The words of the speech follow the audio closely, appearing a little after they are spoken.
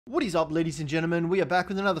What is up, ladies and gentlemen? We are back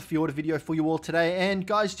with another Fjordur video for you all today, and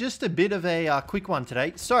guys, just a bit of a quick one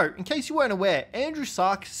today. So, in case you weren't aware,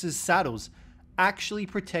 Andrewsarchus saddles actually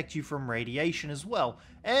protect you from radiation as well,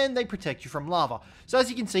 and they protect you from lava. So as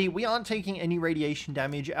you can see, we aren't taking any radiation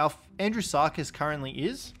damage. Our Andrewsarchus currently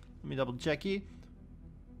is. Let me double check here.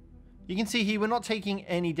 You can see here we're not taking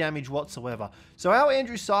any damage whatsoever. So our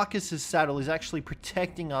Andrewsarchus saddle is actually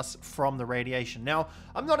protecting us from the radiation. Now,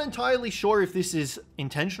 I'm not entirely sure if this is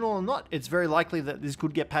intentional or not. It's very likely that this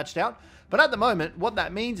could get patched out. But at the moment, what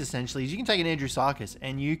that means essentially is you can take an Andrewsarchus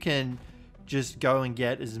and you can just go and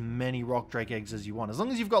get as many rock drake eggs as you want. As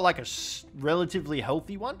long as you've got like a relatively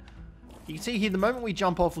healthy one. You can see here, the moment we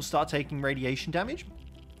jump off, we'll start taking radiation damage.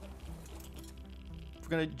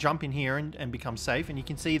 Going to jump in here and become safe, and you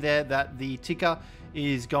can see there that the ticker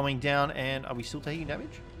is going down. And are we still taking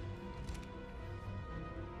damage?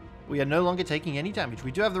 We are no longer taking any damage.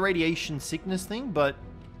 We do have the radiation sickness thing, but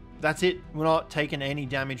that's it. We're not taking any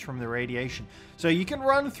damage from the radiation. So you can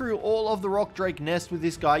run through all of the rock drake nest with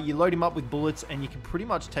this guy. You load him up with bullets and you can pretty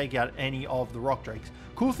much take out any of the rock drakes.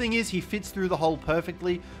 Cool thing is he fits through the hole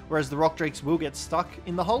perfectly, whereas the rock drakes will get stuck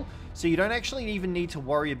in the hole. So you don't actually even need to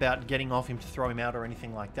worry about getting off him to throw him out or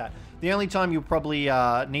anything like that. The only time you'll probably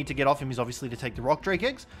need to get off him is obviously to take the rock drake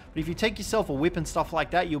eggs. But if you take yourself a whip and stuff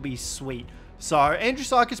like that, you'll be sweet. So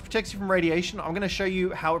Andrewsarchus protects you from radiation. I'm going to show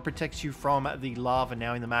you how it protects you from the lava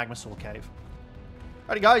now in the Magmasaur cave.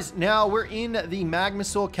 Alrighty guys, now we're in the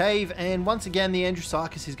Magmasaur cave, and once again the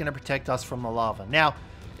Andrewsarchus is going to protect us from the lava. Now,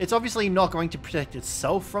 it's obviously not going to protect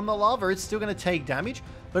itself from the lava. It's still going to take damage,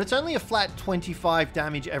 but it's only a flat 25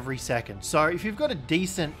 damage every second. So if you've got a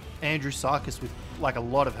decent Andrewsarchus with like a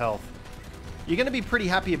lot of health, you're going to be pretty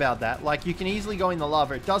happy about that. Like, you can easily go in the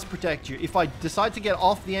lava. It does protect you. If I decide to get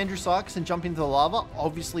off the Andrewsarchus and jump into the lava,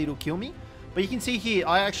 obviously it'll kill me. But you can see here,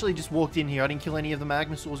 I actually just walked in here. I didn't kill any of the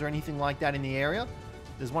Magmasaurs or anything like that in the area.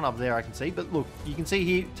 There's one up there I can see. But look, you can see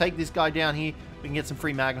here, take this guy down here. We can get some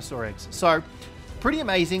free Magmasaur eggs. So, pretty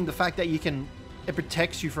amazing the fact that it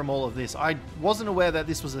protects you from all of this. I wasn't aware that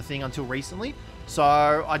this was a thing until recently. So,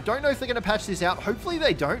 I don't know if they're going to patch this out. Hopefully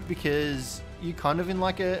they don't, because you're kind of in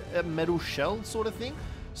like a metal shell sort of thing.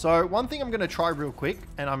 So one thing I'm going to try real quick,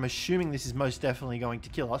 and I'm assuming this is most definitely going to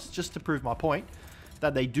kill us, just to prove my point,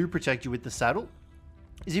 that they do protect you with the saddle,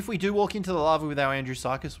 is if we do walk into the lava with our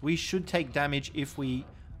Andrewsarchus, we should take damage if we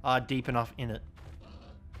are deep enough in it.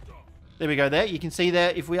 There we go there. You can see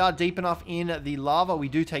there, if we are deep enough in the lava, we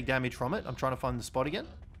do take damage from it. I'm trying to find the spot again.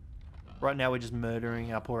 Right now we're just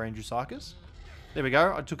murdering our poor Andrewsarchus. There we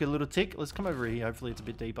go. I took a little tick. Let's come over here. Hopefully it's a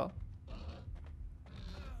bit deeper.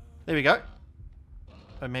 There we go.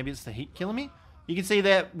 Oh, maybe it's the heat killing me. You can see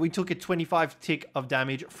there we took a 25 tick of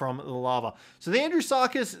damage from the lava. So the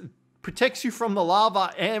Andrewsarchus protects you from the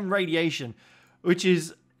lava and radiation, which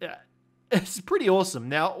is it's pretty awesome.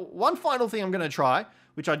 Now, one final thing I'm going to try,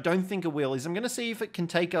 which I don't think it will, is I'm going to see if it can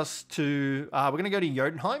take us to... we're going to go to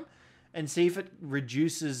Jotunheim and see if it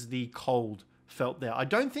reduces the cold felt there. I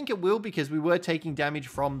don't think it will, because we were taking damage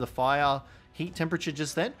from the fire heat temperature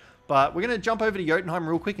just then. But we're going to jump over to Jotunheim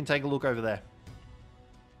real quick and take a look over there.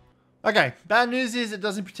 Okay, bad news is it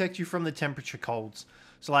doesn't protect you from the temperature colds.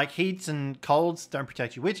 So like heats and colds don't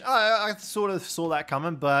protect you, which I sort of saw that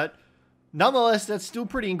coming, but nonetheless, that's still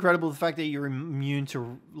pretty incredible. The fact that you're immune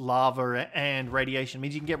to lava and radiation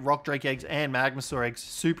means you can get rock drake eggs and Magmasaur eggs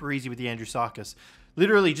super easy with the Andrewsarchus.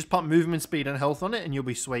 Literally, just pump movement speed and health on it and you'll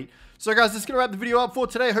be sweet. So guys, that's going to wrap the video up for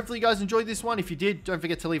today. Hopefully you guys enjoyed this one. If you did, don't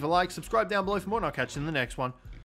forget to leave a like, subscribe down below for more, and I'll catch you in the next one.